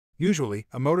Usually,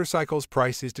 a motorcycle's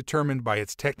price is determined by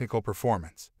its technical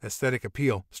performance, aesthetic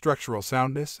appeal, structural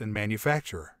soundness, and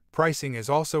manufacturer. Pricing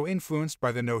is also influenced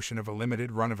by the notion of a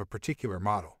limited run of a particular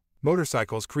model.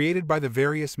 Motorcycles created by the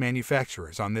various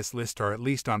manufacturers on this list are at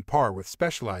least on par with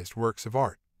specialized works of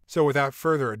art. So without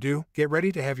further ado, get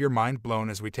ready to have your mind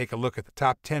blown as we take a look at the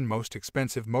top 10 most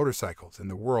expensive motorcycles in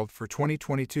the world for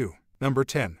 2022. Number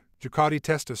 10. Ducati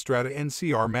Testa Strada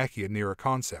NCR Macchia Nera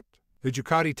Concept. The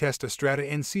Ducati Testa Strada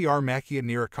NCR Macchia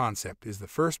Nera Concept is the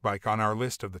first bike on our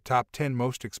list of the top 10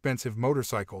 most expensive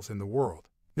motorcycles in the world.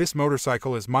 This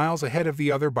motorcycle is miles ahead of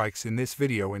the other bikes in this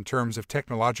video in terms of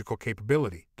technological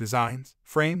capability, designs,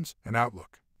 frames, and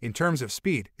outlook. In terms of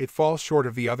speed, it falls short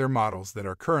of the other models that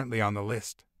are currently on the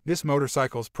list. This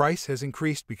motorcycle's price has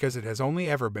increased because it has only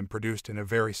ever been produced in a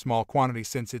very small quantity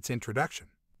since its introduction.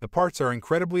 The parts are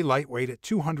incredibly lightweight at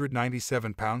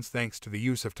 297 pounds thanks to the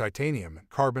use of titanium and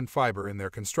carbon fiber in their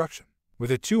construction.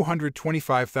 With a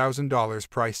 $225,000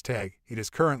 price tag, it is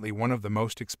currently one of the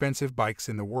most expensive bikes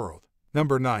in the world.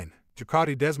 Number 9.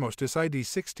 Ducati Desmostis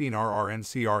ID16RR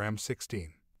NCR M16.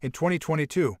 In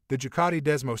 2022, the Ducati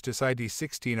Desmostis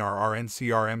ID16RR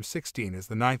NCR M16 is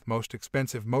the 9th most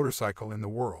expensive motorcycle in the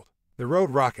world. The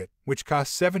Road Rocket, which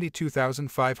cost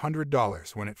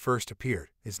 $72,500 when it first appeared,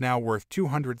 is now worth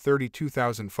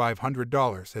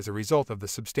 $232,500 as a result of the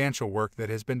substantial work that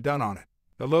has been done on it.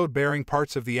 The load-bearing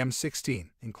parts of the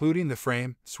M16, including the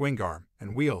frame, swing arm,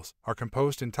 and wheels, are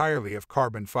composed entirely of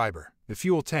carbon fiber. The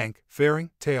fuel tank,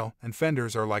 fairing, tail, and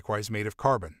fenders are likewise made of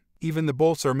carbon. Even the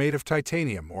bolts are made of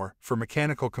titanium or, for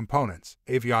mechanical components,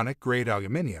 avionic-grade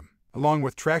aluminum. Along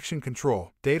with traction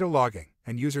control, data logging,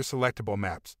 and user-selectable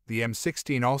maps, the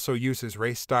M16 also uses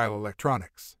race-style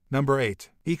electronics. Number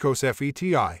 8. Ecos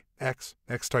FETI X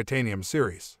Titanium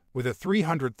Series. With a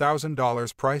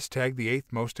 $300,000 price tag, the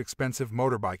 8th most expensive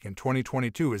motorbike in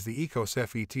 2022 is the Ecos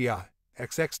FETI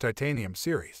XX Titanium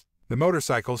Series. The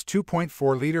motorcycle's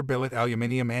 2.4-liter billet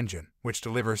aluminum engine, which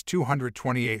delivers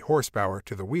 228 horsepower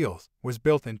to the wheels, was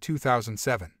built in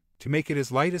 2007. To make it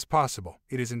as light as possible,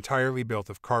 it is entirely built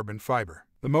of carbon fiber.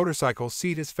 The motorcycle's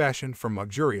seat is fashioned from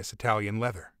luxurious Italian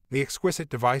leather. The exquisite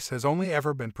device has only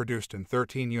ever been produced in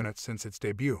 13 units since its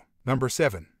debut. Number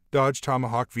 7. Dodge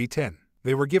Tomahawk V10.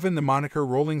 They were given the moniker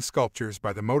Rolling Sculptures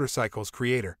by the motorcycle's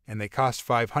creator, and they cost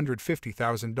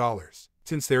 $550,000.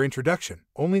 Since their introduction,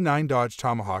 only 9 Dodge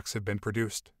Tomahawks have been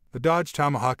produced. The Dodge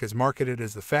Tomahawk is marketed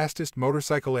as the fastest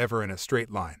motorcycle ever in a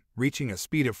straight line, reaching a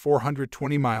speed of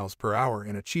 420 miles per hour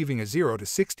and achieving a 0 to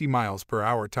 60 miles per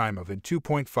hour time of in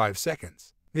 2.5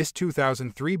 seconds. This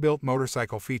 2003 built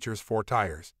motorcycle features 4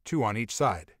 tires, 2 on each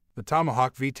side. The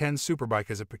Tomahawk V10 Superbike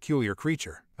is a peculiar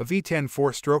creature. A V10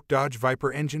 4-stroke Dodge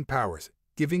Viper engine powers it,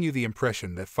 giving you the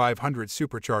impression that 500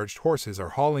 supercharged horses are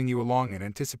hauling you along in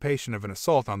anticipation of an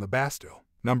assault on the Bastille.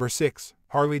 Number 6.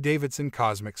 Harley-Davidson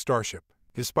Cosmic Starship.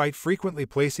 Despite frequently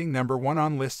placing number 1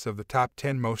 on lists of the top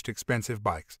 10 most expensive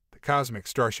bikes, the Cosmic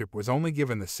Starship was only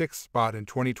given the 6th spot in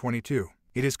 2022.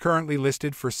 It is currently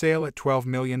listed for sale at $12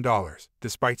 million,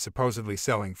 despite supposedly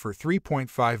selling for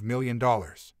 $3.5 million.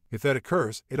 If that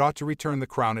occurs, it ought to return the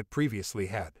crown it previously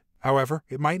had. However,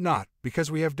 it might not, because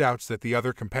we have doubts that the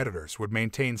other competitors would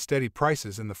maintain steady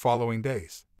prices in the following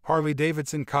days.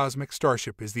 Harley-Davidson Cosmic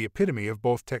Starship is the epitome of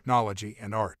both technology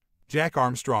and art. Jack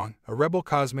Armstrong, a rebel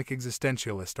cosmic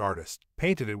existentialist artist,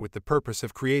 painted it with the purpose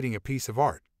of creating a piece of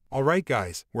art. Alright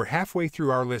guys, we're halfway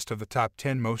through our list of the top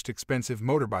 10 most expensive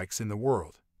motorbikes in the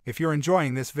world. If you're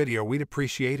enjoying this video, we'd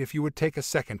appreciate if you would take a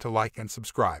second to like and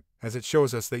subscribe, as it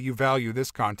shows us that you value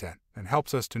this content and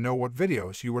helps us to know what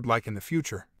videos you would like in the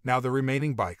future. Now the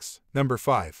remaining bikes. Number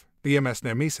 5. BMS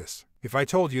Nemesis. If I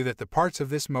told you that the parts of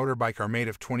this motorbike are made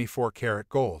of 24-karat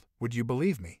gold, would you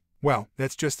believe me? Well,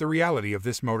 that's just the reality of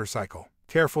this motorcycle.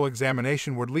 Careful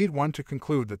examination would lead one to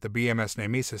conclude that the BMS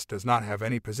Nemesis does not have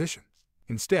any positions.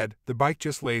 Instead, the bike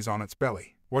just lays on its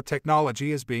belly. What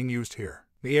technology is being used here?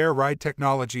 The air ride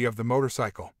technology of the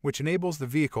motorcycle, which enables the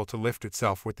vehicle to lift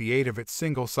itself with the aid of its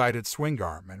single-sided swing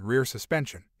arm and rear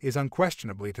suspension, is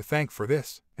unquestionably to thank for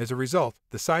this. As a result,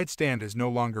 the side stand is no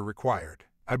longer required.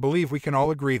 I believe we can all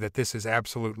agree that this is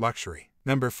absolute luxury.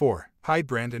 Number 4.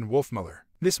 Heidbrand and Wolfmuller.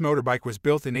 This motorbike was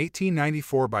built in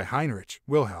 1894 by Heinrich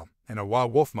Wilhelm and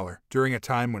Awal Wolfmuller during a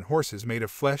time when horses made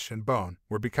of flesh and bone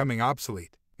were becoming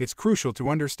obsolete. It's crucial to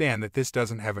understand that this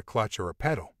doesn't have a clutch or a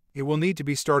pedal. It will need to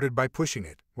be started by pushing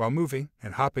it, while moving,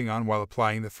 and hopping on while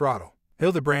applying the throttle.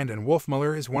 Hildebrand and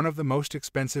Wolfmuller is one of the most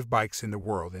expensive bikes in the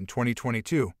world in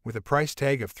 2022, with a price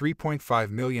tag of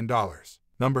 $3.5 million.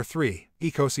 Number 3.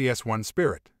 Ecos ES1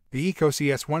 Spirit. The Ecos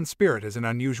ES1 Spirit is an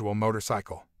unusual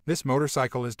motorcycle. This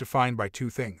motorcycle is defined by 2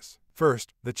 things.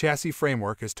 First, the chassis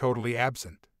framework is totally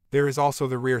absent. There is also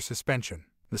the rear suspension.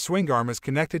 The swing arm is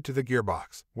connected to the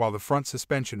gearbox, while the front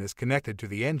suspension is connected to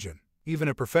the engine. Even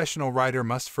a professional rider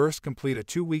must first complete a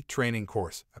 2-week training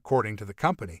course, according to the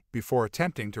company, before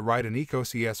attempting to ride an Eco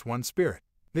CS1 Spirit.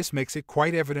 This makes it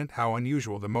quite evident how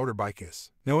unusual the motorbike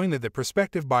is. Knowing that the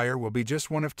prospective buyer will be just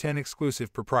one of 10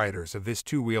 exclusive proprietors of this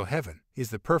two-wheel heaven is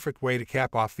the perfect way to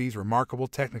cap off these remarkable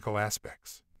technical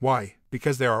aspects. Why?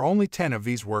 Because there are only 10 of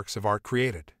these works of art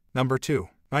created. Number 2.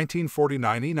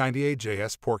 1949 E90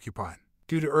 AJS Porcupine.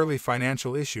 Due to early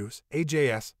financial issues,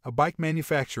 AJS, a bike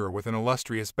manufacturer with an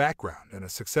illustrious background and a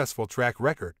successful track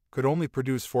record, could only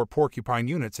produce 4 Porcupine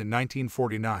units in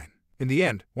 1949. In the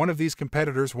end, one of these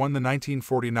competitors won the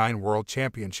 1949 World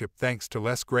Championship thanks to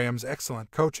Les Graham's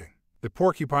excellent coaching. The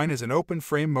Porcupine is an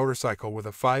open-frame motorcycle with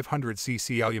a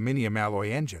 500cc aluminum alloy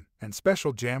engine and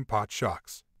special jam pot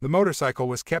shocks. The motorcycle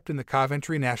was kept in the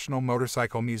Coventry National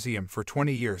Motorcycle Museum for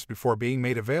 20 years before being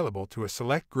made available to a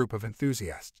select group of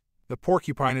enthusiasts. The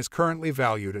Porcupine is currently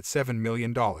valued at $7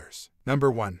 million.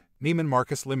 Number 1. Neiman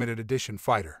Marcus Limited Edition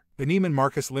Fighter. The Neiman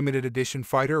Marcus Limited Edition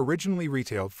Fighter originally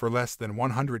retailed for less than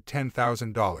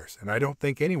 $110,000, and I don't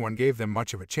think anyone gave them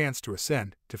much of a chance to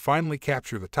ascend, to finally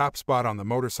capture the top spot on the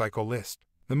motorcycle list.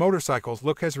 The motorcycle's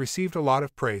look has received a lot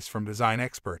of praise from design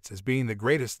experts as being the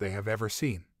greatest they have ever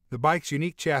seen. The bike's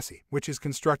unique chassis, which is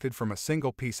constructed from a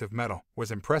single piece of metal,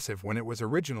 was impressive when it was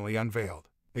originally unveiled.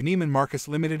 The Neiman Marcus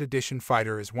Limited Edition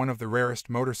Fighter is one of the rarest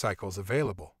motorcycles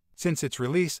available. Since its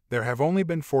release, there have only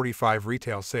been 45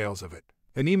 retail sales of it.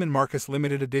 The Neiman Marcus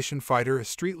Limited Edition Fighter is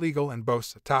street legal and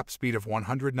boasts a top speed of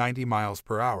 190 miles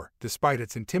per hour, despite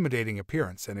its intimidating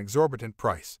appearance and exorbitant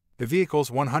price. The vehicle's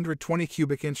 120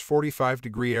 cubic inch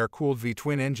 45-degree air-cooled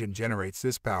V-twin engine generates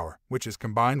this power, which is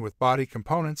combined with body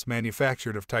components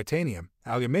manufactured of titanium,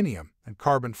 aluminum, and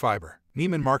carbon fiber.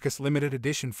 Neiman Marcus Limited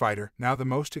Edition Fighter, now the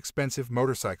most expensive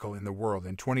motorcycle in the world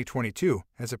in 2022,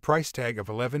 has a price tag of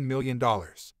 $11 million.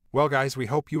 Well guys, we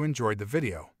hope you enjoyed the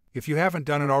video. If you haven't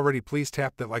done it already, please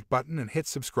tap that like button and hit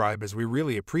subscribe, as we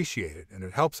really appreciate it and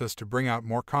it helps us to bring out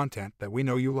more content that we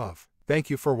know you love.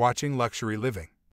 Thank you for watching Luxury Living.